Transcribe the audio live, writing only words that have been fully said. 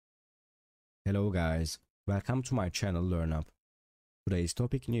Hello guys, welcome to my channel Learn Up. Today's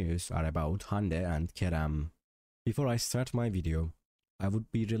topic news are about Hande and Kerem. Before I start my video, I would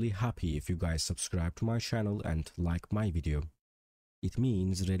be really happy if you guys subscribe to my channel and like my video. It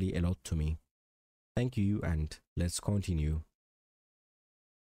means really a lot to me. Thank you and let's continue.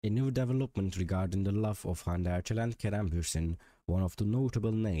 A new development regarding the love of Hande and Kerem, one of the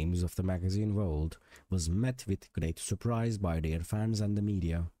notable names of the magazine world, was met with great surprise by their fans and the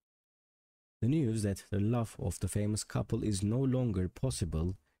media. The news that the love of the famous couple is no longer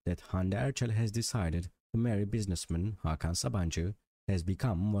possible, that Hande has decided to marry businessman Hakan has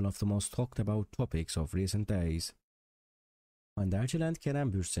become one of the most talked about topics of recent days. Hande and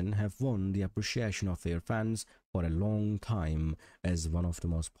Kerem have won the appreciation of their fans for a long time as one of the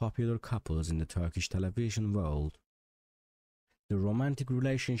most popular couples in the Turkish television world. The romantic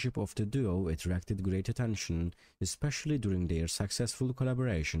relationship of the duo attracted great attention, especially during their successful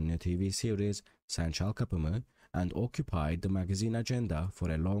collaboration in the TV series Sen Çal Kapımı, and occupied the magazine agenda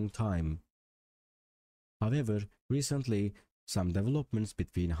for a long time. However, recently, some developments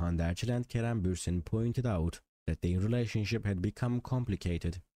between Hande and Kerem pointed out that their relationship had become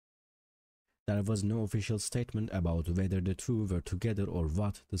complicated. There was no official statement about whether the two were together or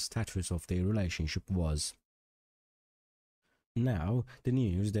what the status of their relationship was. Now, the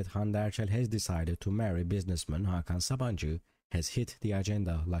news that Hande has decided to marry businessman Hakan has hit the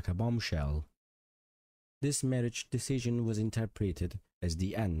agenda like a bombshell. This marriage decision was interpreted as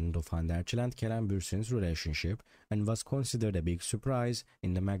the end of Hande and Kerem's relationship and was considered a big surprise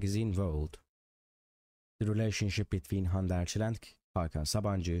in the magazine world. The relationship between Hande and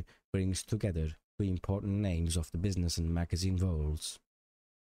Hakan brings together two important names of the business and magazine worlds.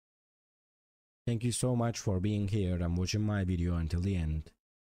 Thank you so much for being here and watching my video until the end.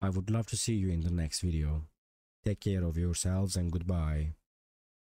 I would love to see you in the next video. Take care of yourselves and goodbye.